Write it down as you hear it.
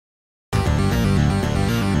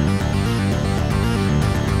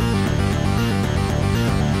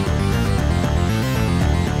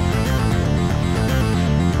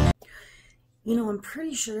I'm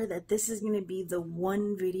pretty sure that this is going to be the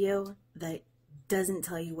one video that doesn't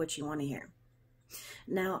tell you what you want to hear.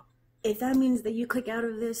 Now, if that means that you click out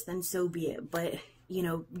of this, then so be it. But,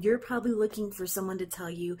 you're probably looking for someone to tell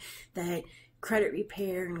you that credit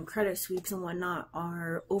repair and credit sweeps and whatnot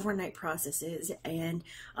are overnight processes, and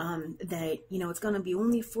that it's going to be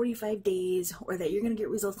only 45 days, or that you're going to get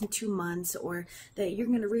results in 2 months, or that you're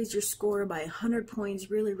going to raise your score by 100 points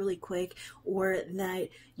really quick, or that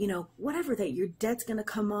whatever, that your debt's going to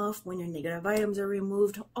come off when your negative items are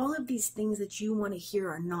removed. All of these things that you want to hear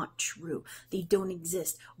are not true. They don't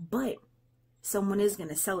exist, but someone is going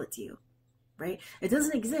to sell it to you, right? It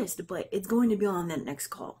doesn't exist, but it's going to be on that next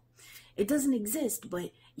call. It doesn't exist,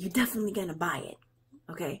 but you're definitely going to buy it,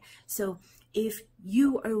 okay? So if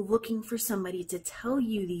you are looking for somebody to tell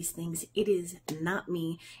you these things, it is not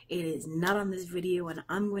me. It is not on this video, and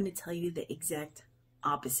I'm going to tell you the exact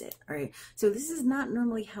opposite, all right? So this is not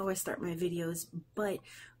normally how I start my videos, but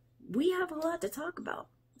we have a lot to talk about,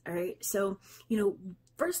 all right? So,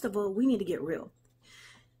 first of all, we need to get real.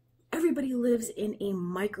 Everybody lives in a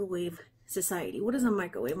microwave society. What is a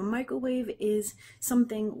microwave? A microwave is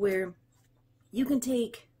something where you can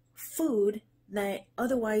take food that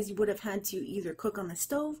otherwise you would have had to either cook on the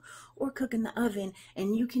stove or cook in the oven,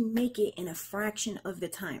 and you can make it in a fraction of the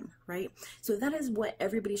time, right? So that is what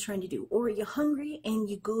everybody's trying to do. Or you're hungry and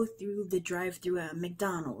you go through the drive-through at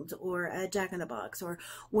McDonald's or at Jack in the Box or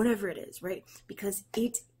whatever it is, right? Because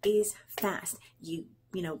it is fast. You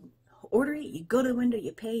order it, you go to the window,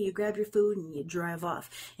 you pay, you grab your food, and you drive off.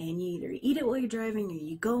 And you either eat it while you're driving, or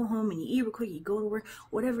you go home and you eat real quick, you go to work,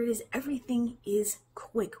 whatever it is. Everything is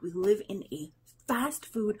quick. We live in a fast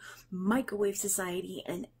food microwave society,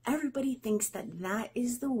 and everybody thinks that that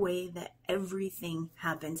is the way that everything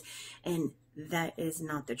happens, and that is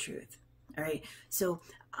not the truth. All right, so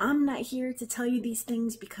I'm not here to tell you these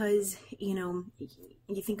things because you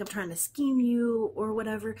think I'm trying to scheme you or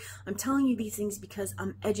whatever. I'm telling you these things because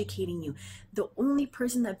I'm educating you. The only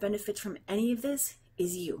person that benefits from any of this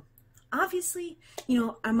is you. Obviously,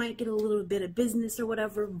 I might get a little bit of business or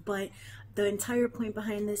whatever, but the entire point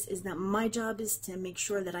behind this is that my job is to make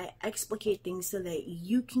sure that I explicate things so that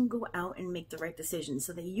you can go out and make the right decision,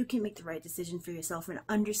 so that you can make the right decision for yourself and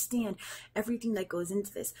understand everything that goes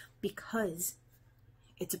into this, because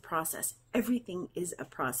it's a process. Everything is a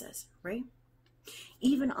process, right?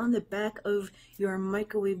 Even on the back of your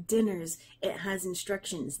microwave dinners, it has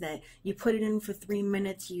instructions that you put it in for 3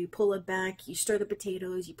 minutes, you pull it back, you stir the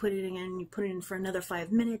potatoes, you put it in, you put it in for another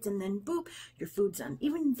 5 minutes, and then boop, your food's done.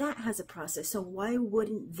 Even that has a process. So why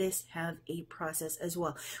wouldn't this have a process as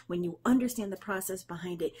well? When you understand the process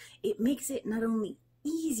behind it, it makes it not only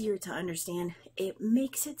easier to understand, it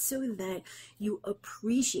makes it so that you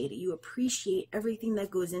appreciate it. You appreciate everything that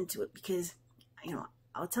goes into it, because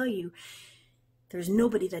I'll tell you, there's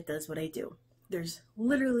nobody that does what I do. There's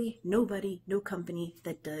literally nobody, no company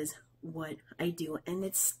that does what I do, and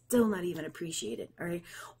it's still not even appreciated, all right?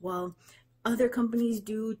 While other companies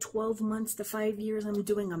do 12 months to 5 years, I'm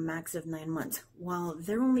doing a max of 9 months. While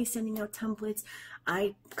they're only sending out templates,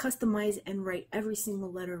 I customize and write every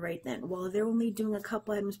single letter right then. While they're only doing a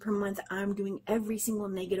couple items per month, I'm doing every single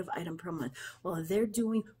negative item per month. While they're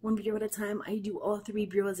doing 1 bureau at a time, I do all 3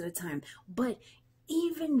 bureaus at a time. But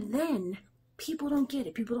even then, people don't get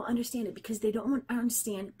it. People don't understand it because they don't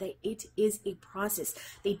understand that it is a process.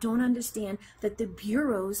 They don't understand that the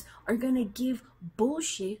bureaus are going to give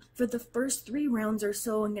bullshit for the first 3 rounds or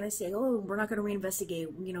so and going to say, oh, we're not going to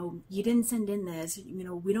reinvestigate. You didn't send in this.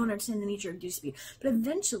 We don't understand the nature of dispute. But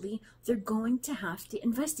eventually, they're going to have to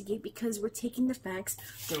investigate because we're taking the facts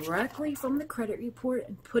directly from the credit report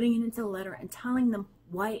and putting it into a letter and telling them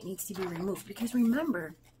why it needs to be removed. Because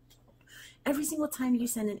remember, every single time you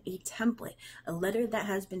send in a template, a letter that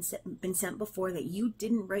has been sent before that you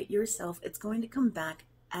didn't write yourself, it's going to come back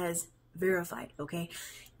as verified, okay?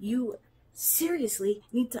 You seriously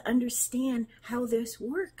need to understand how this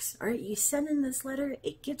works, all right? You send in this letter,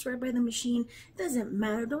 it gets read by the machine. It doesn't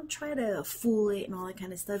matter. Don't try to fool it and all that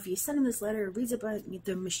kind of stuff. You send in this letter, it reads it by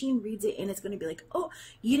the machine, reads it, and it's going to be like, oh,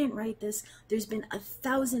 you didn't write this. There's been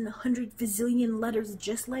 1,000, 100 bazillion letters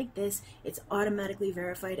just like this. It's automatically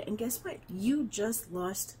verified. And guess what? You just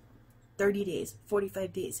lost 30 days,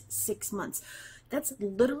 45 days, 6 months. That's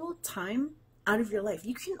literal time out of your life.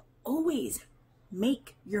 You can always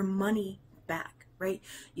make your money back, right?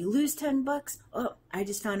 You lose 10 bucks. Oh, I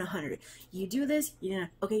just found 100. You do this.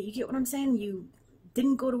 Okay, you get what I'm saying? You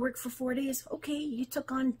didn't go to work for 4 days. Okay, you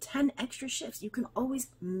took on 10 extra shifts. You can always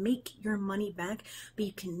make your money back, but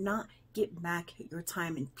you cannot get back your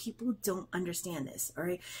time, and people don't understand this, all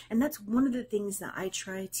right? And that's one of the things that I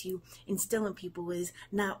try to instill in people is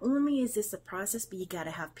not only is this a process, but you got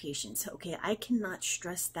to have patience, okay? I cannot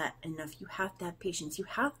stress that enough. You have to have patience. You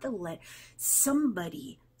have to let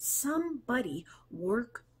somebody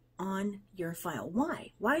work on your file.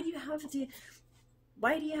 Why? Why do you have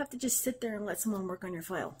to just sit there and let someone work on your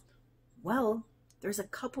file? Well, there's a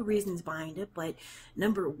couple reasons behind it, but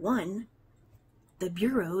number one, the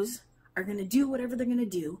bureaus are going to do whatever they're going to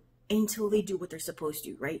do until they do what they're supposed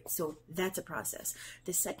to, right? So that's a process.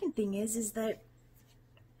 The second thing is that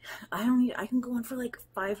I can go on for like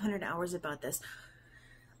 500 hours about this.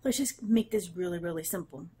 Let's just make this really, really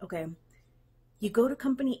simple, okay? You go to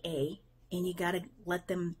company A and you got to let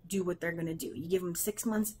them do what they're going to do. You give them 6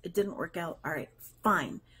 months, it didn't work out. All right,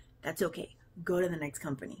 fine. That's okay. Go to the next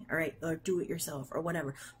company, all right? Or do it yourself or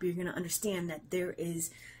whatever. But you're going to understand that there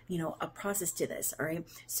is, a process to this, all right?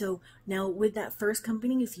 So now with that first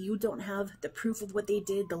company, if you don't have the proof of what they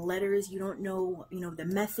did, the letters, you don't know, the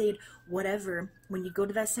method, whatever, when you go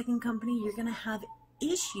to that second company, you're going to have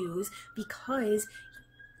issues because,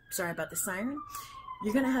 sorry about the siren,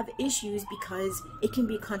 you're going to have issues because it can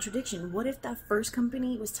be a contradiction. What if that first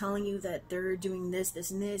company was telling you that they're doing this,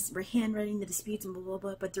 this, and this, we're handwriting the disputes and blah, blah,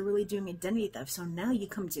 blah, but they're really doing identity theft. So now you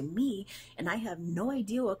come to me and I have no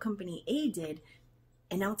idea what company A did,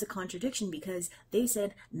 and now it's a contradiction because they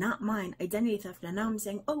said, not mine, identity theft. And now I'm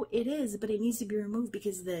saying, oh, it is, but it needs to be removed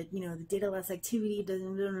because the data loss activity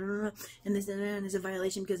doesn't, and there's a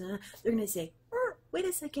violation because they're going to say, wait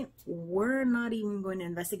a second, we're not even going to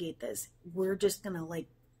investigate this. We're just going to like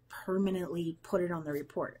permanently put it on the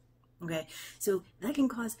report. Okay. So that can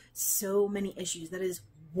cause so many issues. That is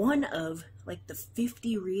one of like the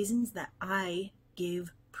 50 reasons that I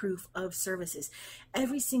give proof of services.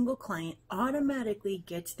 Every single client automatically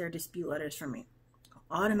gets their dispute letters from me.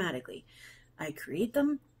 Automatically. I create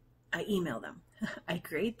them, I email them. I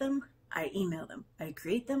create them, I email them. I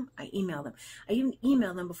create them, I email them. I even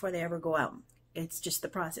email them before they ever go out. It's just the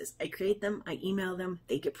process. I create them, I email them,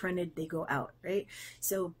 they get printed, they go out, right?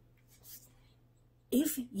 So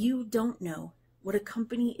if you don't know what a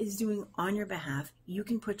company is doing on your behalf, you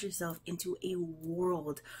can put yourself into a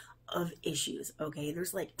world of issues, okay?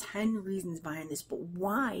 There's like 10 reasons behind this, but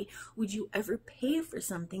why would you ever pay for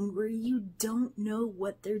something where you don't know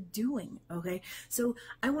what they're doing, okay? So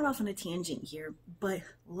I went off on a tangent here, but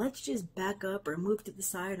let's just back up or move to the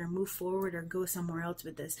side or move forward or go somewhere else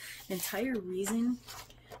with this. The entire reason,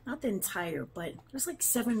 not the entire, but there's like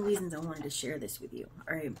 7 reasons I wanted to share this with you,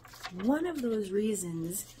 all right? One of those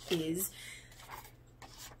reasons is,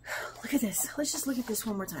 look at this. Let's just look at this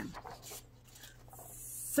one more time.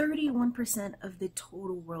 31% of the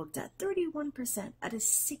total world debt, 31% out of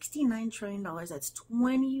 $69 trillion, that's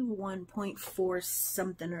 21.4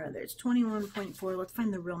 something or other. It's 21.4, let's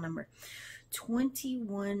find the real number.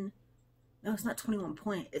 21, no, it's not 21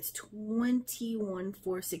 point, it's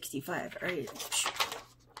 21,465, all right.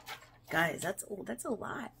 Guys, that's a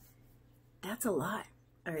lot. That's a lot,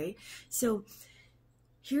 all right. So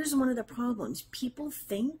here's one of the problems. People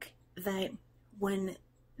think that when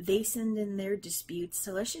they send in their disputes,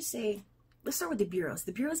 so let's just say, let's start with the bureaus.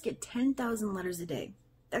 The bureaus get 10,000 letters a day.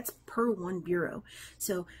 That's per one bureau.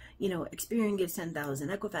 So, Experian gives 10,000,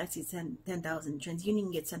 Equifax gets 10,000,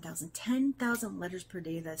 TransUnion gets 10,000. 10,000 letters per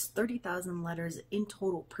day. That's 30,000 letters in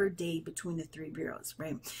total per day between the 3 bureaus,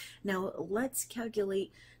 right? Now, let's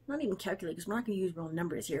calculate, not even calculate because we're not going to use real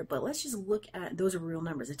numbers here, but let's just look at, those are real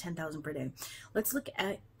numbers, of 10,000 per day. Let's look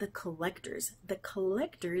at the collectors. The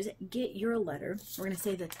collectors get your letter. We're going to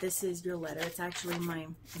say that this is your letter. It's actually my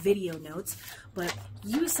video notes, but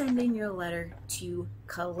you send in your letter to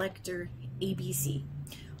collector ABC.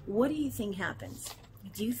 What do you think happens?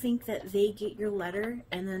 Do you think that they get your letter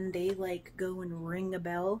and then they like go and ring a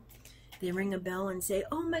bell? They ring a bell and say,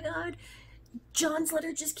 oh my God, John's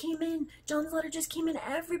letter just came in. John's letter just came in.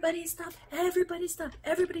 Everybody stop. Everybody stop.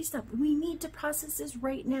 Everybody stop. We need to process this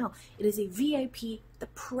right now. It is a VIP. The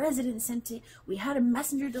president sent it. We had a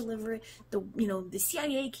messenger deliver it. The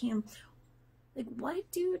CIA came. Like,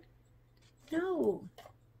 what, dude? No.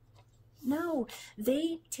 No.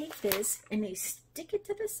 They take this and they stick it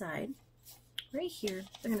to the side. Right here.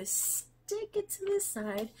 They're going to stick it to the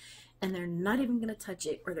side. And they're not even going to touch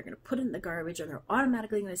it, or they're going to put it in the garbage, or they're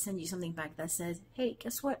automatically going to send you something back that says, hey,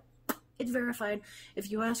 guess what? It's verified. If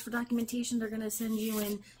you ask for documentation, they're going to send you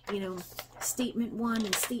in, statement 1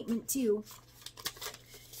 and statement 2.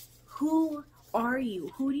 Who are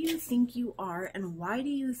you? Who do you think you are? And why do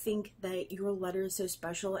you think that your letter is so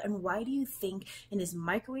special? And why do you think in this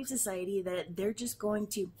microwave society that they're just going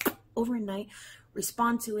to overnight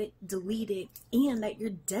respond to it, delete it, and that your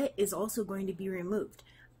debt is also going to be removed.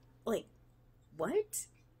 Like, what?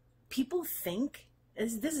 People think,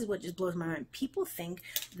 this is what just blows my mind. People think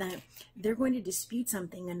that they're going to dispute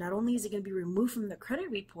something, and not only is it going to be removed from the credit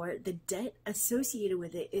report, the debt associated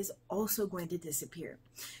with it is also going to disappear.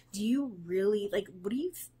 Do you really, like,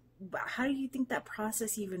 how do you think that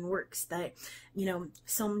process even works? That, you know,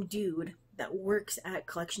 some dude that works at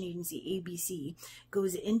collection agency ABC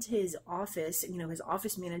goes into his office, you know, his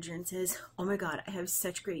office manager, and says, "Oh my God, I have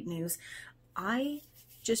such great news. I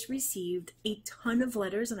just received a ton of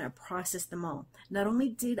letters and I processed them all. Not only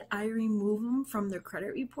did I remove them from their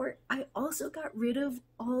credit report, I also got rid of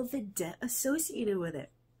all the debt associated with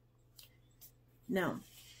it." No.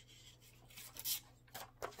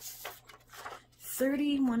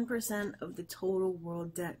 31% of the total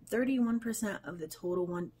world debt. 31% of the total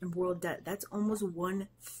world debt. That's almost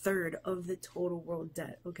 1/3 of the total world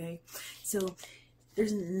debt, okay? So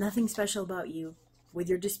there's nothing special about you with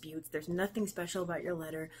your disputes. There's nothing special about your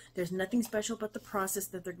letter. There's nothing special about the process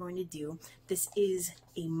that they're going to do. This is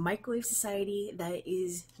a microwave society that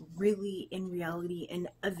is really, in reality, an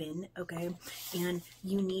oven, okay? And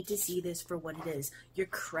you need to see this for what it is. Your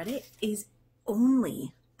credit is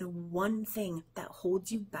only the one thing that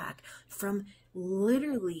holds you back from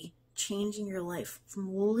literally changing your life,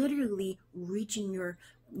 from literally reaching your,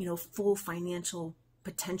 you know, full financial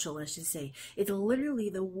potential, I should say. It's literally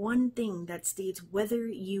the one thing that states whether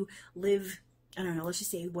you live, I don't know, let's just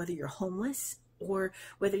say whether you're homeless or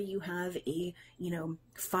whether you have a, you know,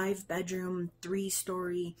 5-bedroom,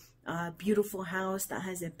 3-story, beautiful house that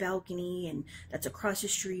has a balcony and that's across the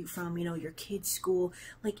street from, you know, your kid's school.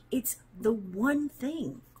 Like, it's the one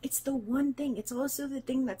thing. It's the one thing. It's also the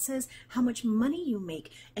thing that says how much money you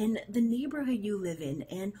make and the neighborhood you live in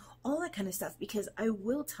and all that kind of stuff. Because I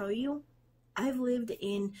will tell you, I've lived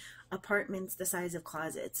in apartments the size of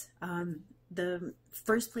closets. The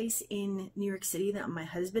first place in New York City that my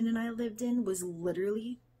husband and I lived in was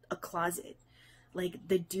literally a closet. Like,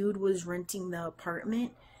 the dude was renting the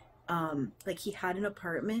apartment. Like, he had an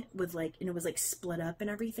apartment with, like, and it was like split up and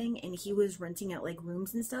everything, and he was renting out like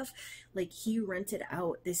rooms and stuff. Like, he rented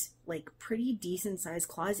out this like pretty decent sized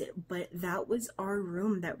closet, but that was our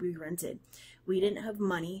room that we rented. We didn't have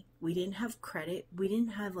money, we didn't have credit, we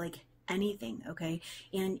didn't have like anything, okay?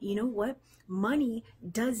 And you know what? Money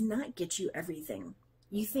does not get you everything.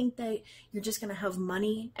 You think that you're just gonna have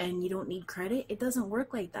money and you don't need credit? It doesn't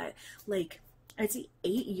work like that. Like, I'd say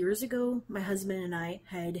 8 years ago, my husband and I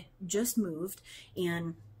had just moved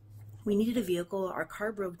and we needed a vehicle. Our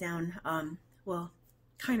car broke down. Well,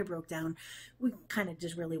 kind of broke down. We kind of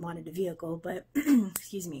just really wanted a vehicle, but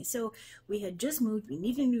excuse me. So we had just moved. We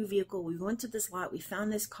needed a new vehicle. We went to this lot. We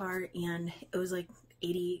found this car and it was like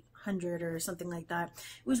 8,800 or something like that.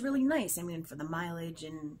 It was really nice. I mean, for the mileage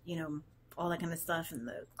and, you know, all that kind of stuff and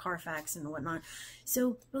the Carfax and whatnot.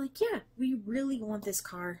 So we're like, yeah, we really want this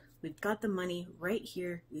car. We've got the money right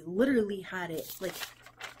here. We literally had it like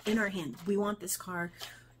in our hand. We want this car.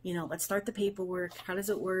 You know, let's start the paperwork. How does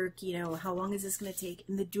it work? You know, how long is this going to take?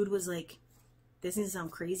 And the dude was like, this doesn't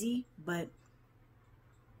sound crazy, but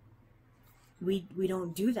we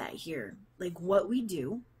don't do that here. Like, what we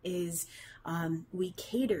do is we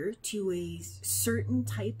cater to a certain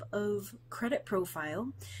type of credit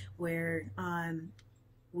profile where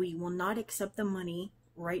we will not accept the money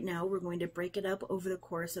right now. We're going to break it up over the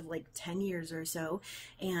course of like 10 years or so,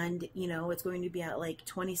 and you know, it's going to be at like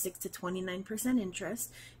 26 to 29%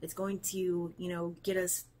 interest. It's going to, you know, get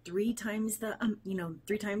us 3 times the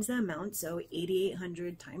amount, so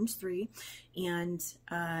 8,800 times 3, and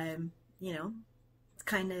you know, it's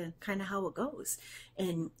kind of how it goes.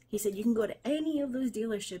 And he said you can go to any of those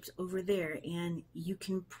dealerships over there and you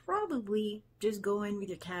can probably just go in with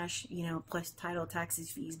your cash, you know, plus title,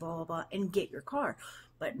 taxes, fees, blah blah blah, and get your car,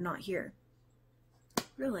 but not here.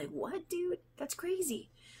 We're like, what, dude? That's crazy.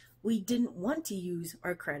 We didn't want to use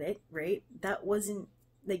our credit, right? That wasn't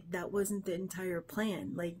the entire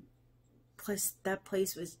plan. Like, plus that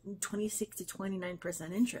place was 26 to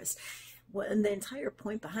 29% interest. And the entire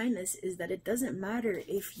point behind this is that it doesn't matter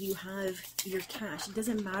if you have your cash. It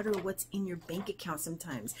doesn't matter what's in your bank account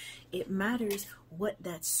sometimes. It matters what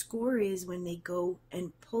that score is when they go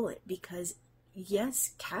and pull it. Because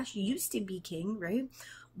yes, cash used to be king, right?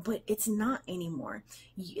 But it's not anymore.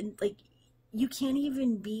 You can't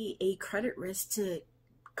even be a credit risk to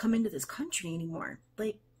come into this country anymore.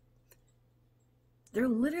 Like, they're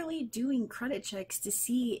literally doing credit checks to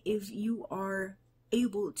see if you are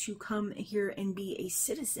able to come here and be a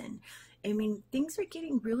citizen. I mean, things are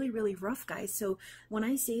getting really, really rough, guys. So when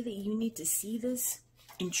I say that you need to see this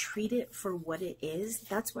and treat it for what it is.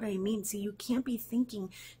 That's what I mean. So you can't be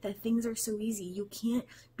thinking that things are so easy. You can't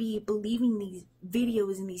be believing these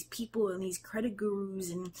videos and these people and these credit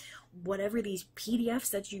gurus and whatever, these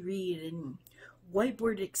PDFs that you read and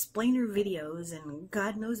whiteboard explainer videos and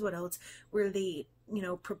God knows what else, where they, you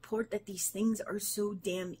know, purport that these things are so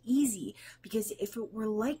damn easy. Because if it were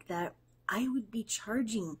like that, I would be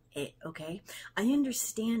charging it, okay? I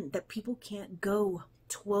understand that people can't go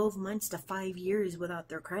 12 months to 5 years without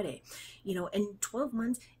their credit, you know, and 12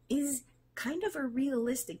 months is kind of a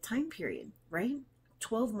realistic time period, right?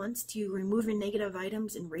 12 months to remove your negative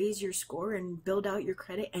items and raise your score and build out your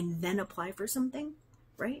credit and then apply for something,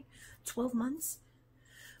 right? 12 months.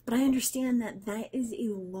 But I understand that that is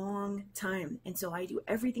a long time. And so I do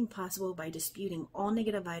everything possible by disputing all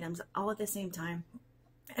negative items all at the same time,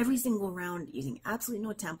 every single round, using absolutely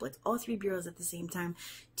no templates, all 3 bureaus at the same time,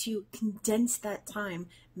 to condense that time,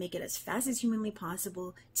 make it as fast as humanly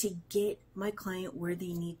possible to get my client where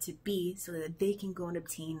they need to be so that they can go and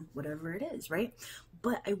obtain whatever it is, right?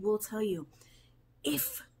 But I will tell you,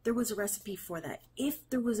 if there was a recipe for that, if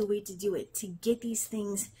there was a way to do it, to get these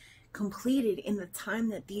things completed in the time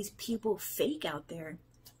that these people fake out there,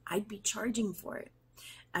 I'd be charging for it.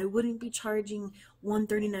 I wouldn't be charging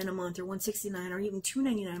 $139 a month or $169 or even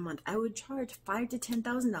 $299 a month. I would charge $5,000 to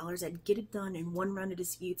 $10,000. I'd get it done in one round of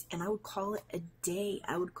disputes, and I would call it a day.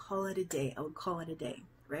 I would call it a day. I would call it a day,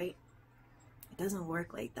 right? It doesn't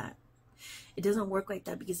work like that. It doesn't work like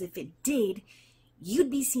that, because if it did,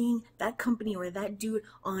 you'd be seeing that company or that dude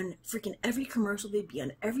on freaking every commercial. They'd be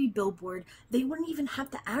on every billboard. They wouldn't even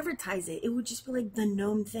have to advertise it. It would just be like the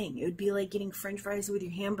known thing. It would be like getting French fries with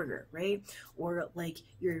your hamburger, right? Or like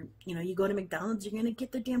you go to McDonald's, you're going to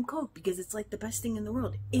get the damn Coke because it's like the best thing in the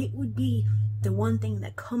world. It would be the one thing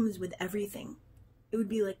that comes with everything. It would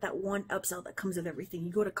be like that one upsell that comes with everything.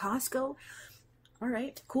 You go to Costco, all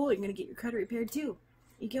right, cool, you're going to get your credit repaired too.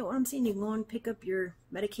 You get what I'm saying? You go and pick up your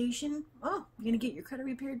medication. Oh, you're going to get your credit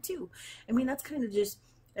repaired too. I mean, that's kind of just,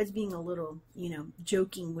 that's being a little,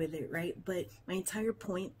 joking with it, right? But my entire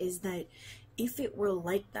point is that if it were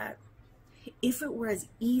like that, if it were as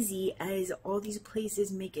easy as all these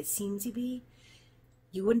places make it seem to be,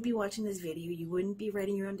 you wouldn't be watching this video. You wouldn't be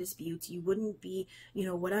writing your own disputes. You wouldn't be,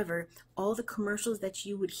 whatever. All the commercials that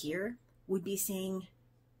you would hear would be saying,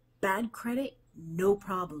 bad credit, no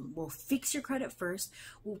problem. We'll fix your credit first.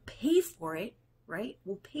 We'll pay for it, right?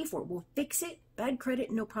 We'll pay for it. We'll fix it. Bad credit,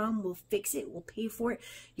 no problem. We'll fix it. We'll pay for it.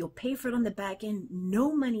 You'll pay for it on the back end.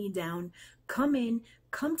 No money down. Come in.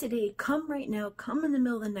 Come today. Come right now. Come in the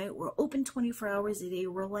middle of the night. We're open 24 hours a day.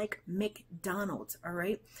 We're like McDonald's, all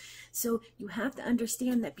right? So you have to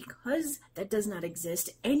understand that because that does not exist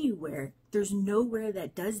anywhere, there's nowhere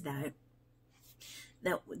that does that,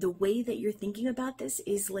 that the way that you're thinking about this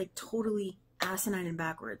is like totally asinine and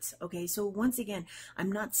backwards. Okay, so once again,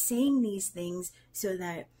 I'm not saying these things so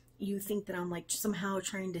that you think that I'm like somehow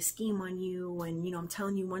trying to scheme on you and I'm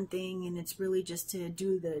telling you one thing and it's really just to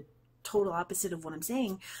do the total opposite of what I'm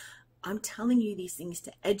saying. I'm telling you these things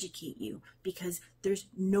to educate you, because there's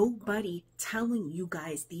nobody telling you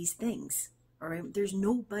guys these things. All right, there's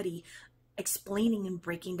nobody explaining and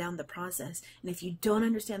breaking down the process. And if you don't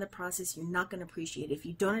understand the process, you're not going to appreciate it. If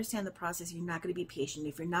you don't understand the process, you're not going to be patient.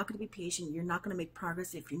 If you're not going to be patient, you're not going to make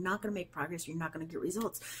progress. If you're not going to make progress, you're not going to get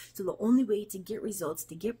results. So the only way to get results,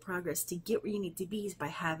 to get progress, to get where you need to be is by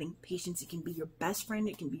having patience. It can be your best friend.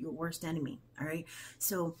 It can be your worst enemy. All right.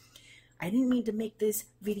 So I didn't mean to make this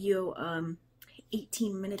video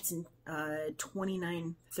 18 minutes and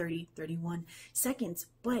 29, 30, 31 seconds,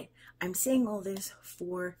 but I'm saying all this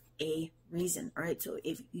for a reason. All right, so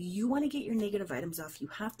if you want to get your negative items off, you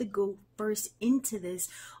have to go first into this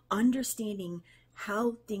understanding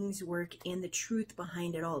how things work and the truth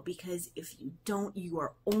behind it all, because if you don't, you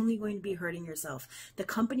are only going to be hurting yourself. The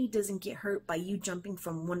company doesn't get hurt by you jumping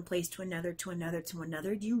from one place to another to another to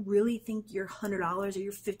another. Do you really think your $100 or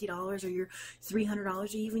your $50 or your $300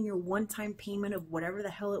 or even your one-time payment of whatever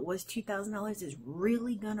the hell it was, $2,000, is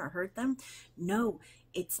really gonna hurt them? No,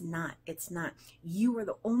 it's not. It's not. You are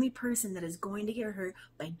the only person that is going to get hurt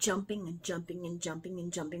by jumping and jumping and jumping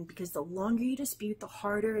and jumping, because the longer you dispute, the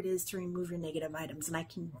harder it is to remove your negative items. And I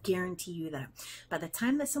can guarantee you that by the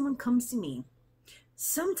time that someone comes to me,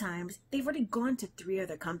 sometimes they've already gone to 3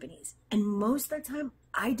 other companies. And most of the time,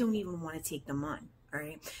 I don't even want to take them on. all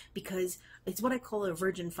right? Because it's what I call a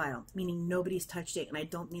virgin file, meaning nobody's touched it. And I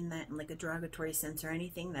don't mean that in like a derogatory sense or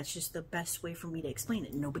anything. That's just the best way for me to explain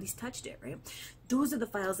it. Nobody's touched it, right? Those are the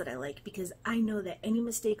files that I like, because I know that any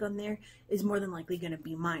mistake on there is more than likely going to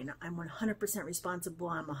be mine. I'm 100% responsible.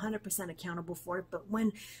 I'm 100% accountable for it. But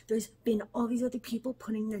when there's been all these other people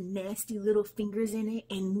putting their nasty little fingers in it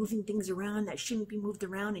and moving things around that shouldn't be moved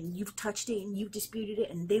around, and you've touched it and you've disputed it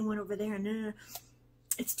and they went over there, and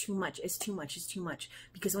it's too much. It's too much. It's too much.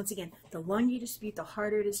 Because once again, the longer you dispute, the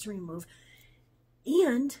harder it is to remove.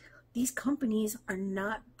 And these companies are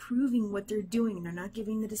not proving what they're doing. They're not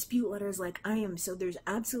giving the dispute letters like I am. So there's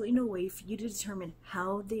absolutely no way for you to determine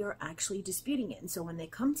how they are actually disputing it. And so when they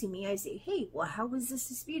come to me, I say, hey, well, how was this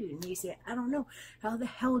disputed? And you say, I don't know. How the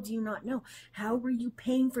hell do you not know? How were you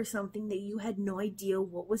paying for something that you had no idea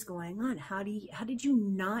what was going on? How did you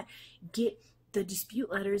not get the dispute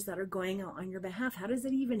letters that are going out on your behalf? How does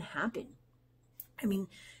that even happen? I mean,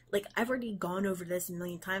 like, I've already gone over this a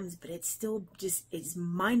million times, but it's still just, it's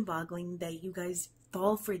mind-boggling that you guys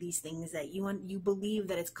fall for these things, that you believe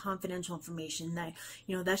that it's confidential information, that,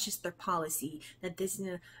 you know, that's just their policy, that this, you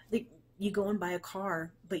know, like, you go and buy a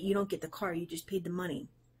car, but you don't get the car, you just paid the money.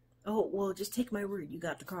 Oh, well, just take my word, you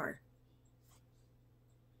got the car.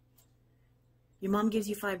 Your mom gives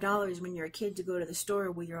you $5 when you're a kid to go to the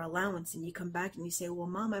store with your allowance, and you come back and you say, well,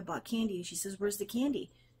 Mom, I bought candy. And she says, where's the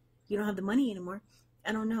candy? You don't have the money anymore.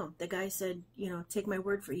 I don't know. The guy said, you know, take my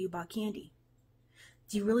word for it, you bought candy.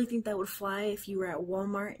 Do you really think that would fly if you were at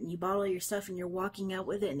Walmart and you bought all your stuff and you're walking out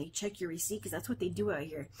with it and they check your receipt? Because that's what they do out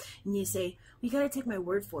here. And you say, well, you got to take my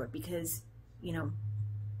word for it because, you know,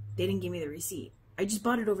 they didn't give me the receipt. I just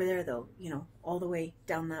bought it over there, though, you know, all the way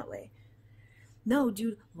down that way. No,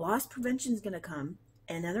 dude, loss prevention is going to come,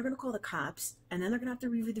 and then they're going to call the cops, and then they're going to have to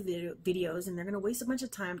review the videos, and they're going to waste a bunch of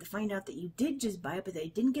time to find out that you did just buy it, but they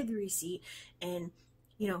didn't get the receipt. And,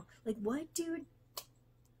 you know, like, what, dude?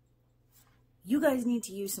 You guys need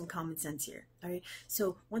to use some common sense here, all right?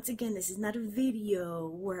 So, once again, this is not a video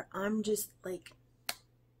where I'm just, like,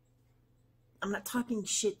 I'm not talking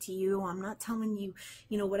shit to you. I'm not telling you,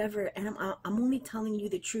 you know, whatever. And I'm only telling you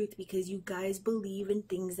the truth because you guys believe in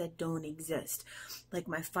things that don't exist. Like,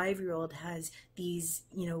 my 5-year-old has these,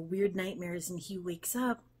 you know, weird nightmares, and he wakes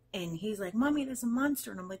up and he's like, Mommy, there's a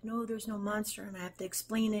monster. And I'm like, no, there's no monster. And I have to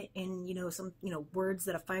explain it in, you know, some, you know, words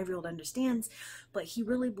that a 5-year-old understands. But he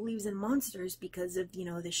really believes in monsters because of, you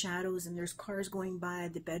know, the shadows, and there's cars going by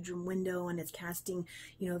the bedroom window, and it's casting,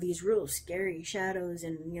 you know, these real scary shadows,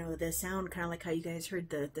 and, you know, the sound, kind of like how you guys heard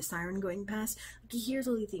the siren going past. Like, he hears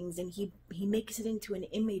all these things, and he makes it into an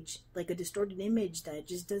image, like a distorted image that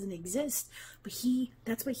just doesn't exist. But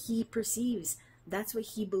that's what he perceives. That's what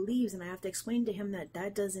he believes, and I have to explain to him that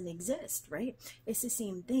that doesn't exist, right? It's the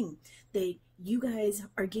same thing. That you guys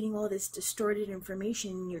are getting all this distorted information,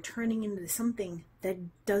 and you're turning into something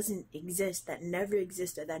that doesn't exist, that never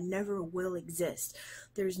existed, that never will exist.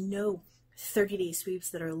 There's no 30-day sweeps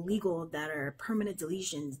that are legal, that are permanent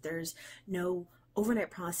deletions. There's no overnight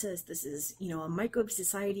process. This is, you know, a microbe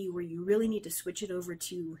society where you really need to switch it over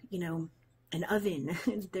to, you know, an oven.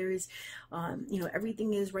 There's, you know,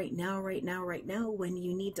 everything is right now, when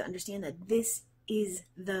you need to understand that this is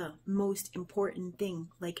the most important thing,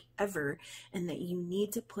 like, ever, and that you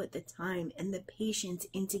need to put the time and the patience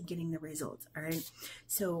into getting the results. All right.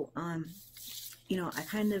 So, you know, I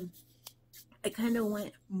kind of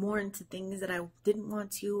went more into things that I didn't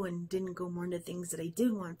want to, and didn't go more into things that I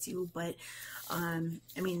did want to, but, I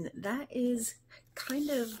mean, that is kind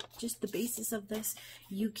of just the basis of this.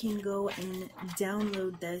 You can go and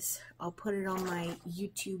download this. I'll put it on my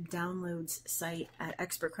YouTube downloads site at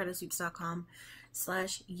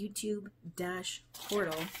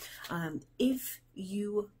expertcreditsweeps.com/YouTube-portal. If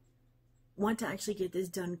you want to actually get this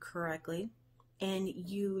done correctly, and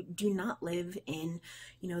you do not live in,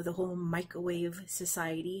 you know, the whole microwave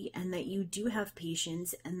society, and that you do have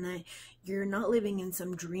patience, and that you're not living in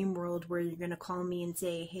some dream world where you're going to call me and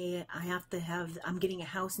say, hey, I'm getting a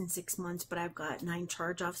house in 6 months, but I've got 9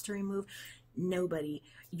 charge-offs to remove. Nobody,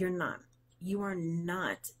 you are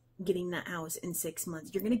not getting that house in 6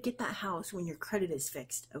 months. You're going to get that house when your credit is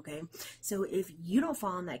fixed, okay? So if you don't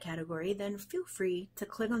fall in that category, then feel free to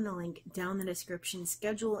click on the link down in the description,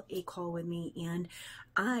 schedule a call with me, and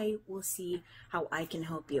I will see how I can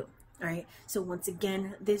help you. All right. So once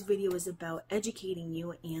again, this video is about educating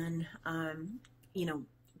you and, you know,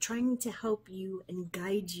 trying to help you and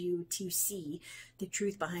guide you to see the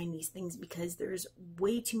truth behind these things, because there's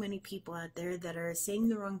way too many people out there that are saying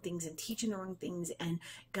the wrong things and teaching the wrong things and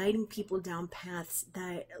guiding people down paths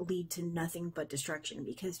that lead to nothing but destruction.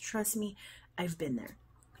 Because trust me, I've been there.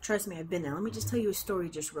 Trust me, I've been there. Let me just tell you a story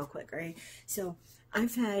just real quick, all right? So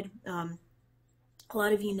I've had, a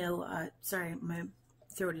lot of you know, sorry, my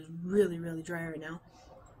throat is really, really dry right now.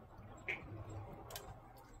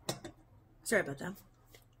 Sorry about that.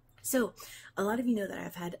 So, a lot of you know that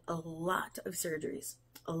I've had a lot of surgeries,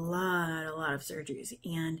 a lot of surgeries.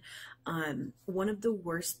 And one of the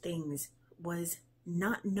worst things was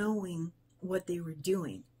not knowing what they were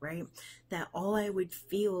doing, right? That all I would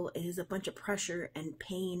feel is a bunch of pressure and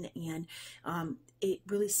pain, and it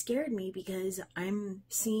really scared me because I'm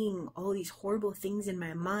seeing all these horrible things in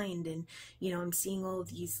my mind, and I'm seeing all of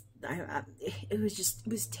these. It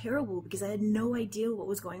was terrible because I had no idea what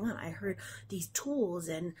was going on. I heard these tools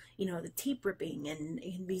and the tape ripping and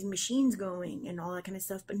these machines going and all that kind of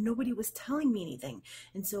stuff, but nobody was telling me anything.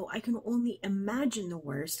 And so I can only imagine the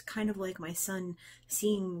worst, kind of like my son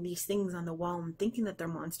seeing these things on the wall and thinking that they're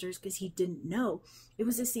monsters because he didn't know. It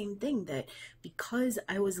was the same thing, that because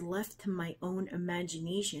I was left to my own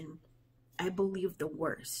imagination, I believed the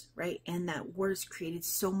worst, right? And that worst created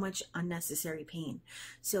so much unnecessary pain.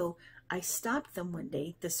 So I stopped them one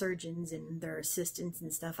day, the surgeons and their assistants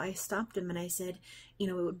and stuff. I stopped them and I said,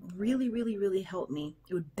 it would really, really, really help me.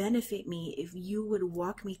 It would benefit me if you would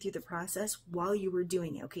walk me through the process while you were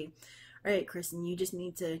doing it. Okay. All right, Kristen, you just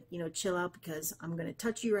need to, chill out because I'm going to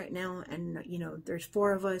touch you right now. And, there's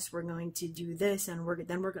 4 of us. We're going to do this and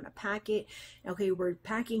then we're going to pack it. Okay, we're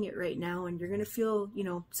packing it right now and you're going to feel,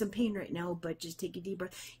 some pain right now, but just take a deep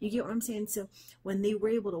breath. You get what I'm saying? So when they were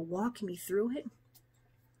able to walk me through it,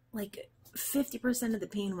 like 50% of the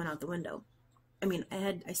pain went out the window. I mean,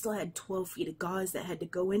 I still had 12 feet of gauze that had to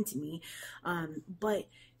go into me, but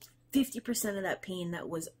 50% of that pain that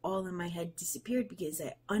was all in my head disappeared because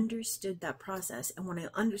I understood that process. And when I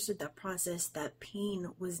understood that process, that pain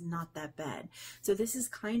was not that bad. So this is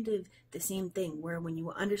kind of the same thing, where when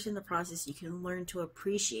you understand the process, you can learn to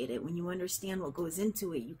appreciate it. When you understand what goes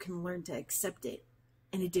into it, you can learn to accept it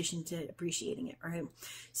in addition to appreciating it, right?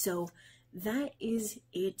 So that is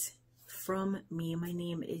it from me. My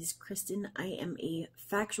name is Kristen. I am a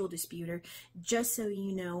factual disputer. Just so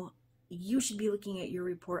you know, you should be looking at your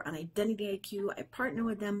report on IdentityIQ. I partner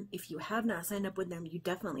with them. If you have not signed up with them, you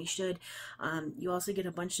definitely should. You also get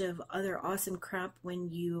a bunch of other awesome crap when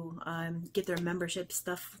you get their membership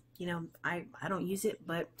stuff. I don't use it,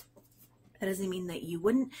 but that doesn't mean that you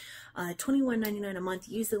wouldn't. $21.99 a month.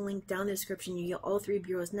 Use the link down in the description. You get all 3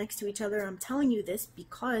 bureaus next to each other. I'm telling you this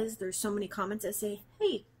because there's so many comments that say,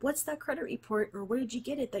 hey, what's that credit report? Or where did you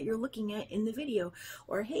get it that you're looking at in the video?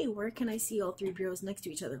 Or, hey, where can I see all 3 bureaus next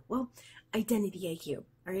to each other? Well, IdentityIQ, all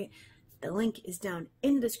right? The link is down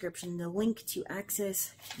in the description. The link to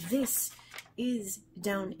access this is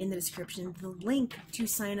down in the description. The link to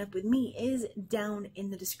sign up with me is down in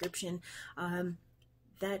the description.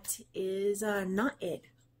 That is not it.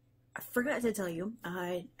 I forgot to tell you,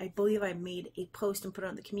 I believe I made a post and put it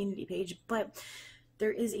on the community page, but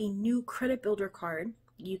there is a new credit builder card.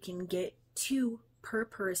 You can get 2 per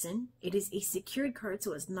person. It is a secured card,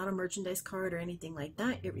 so it's not a merchandise card or anything like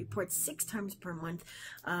that. It reports 6 times per month,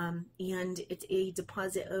 and it's a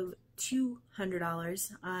deposit of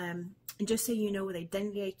 $200. And just so you know, with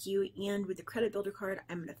IdentityIQ and with the credit builder card,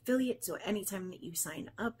 I'm an affiliate, so anytime that you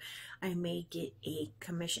sign up, I may get a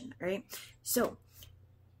commission, right? So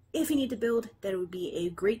if you need to build, that would be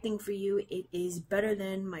a great thing for you. It is better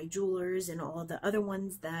than my jewelers and all the other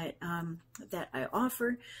ones that that I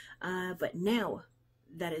offer. But now,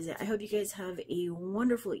 that is it. I hope you guys have a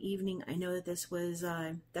wonderful evening. I know that this was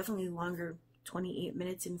definitely longer, 28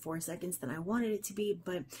 minutes and 4 seconds than I wanted it to be,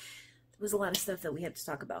 but there was a lot of stuff that we had to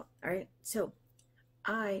talk about. All right, so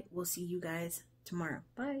I will see you guys tomorrow.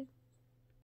 Bye.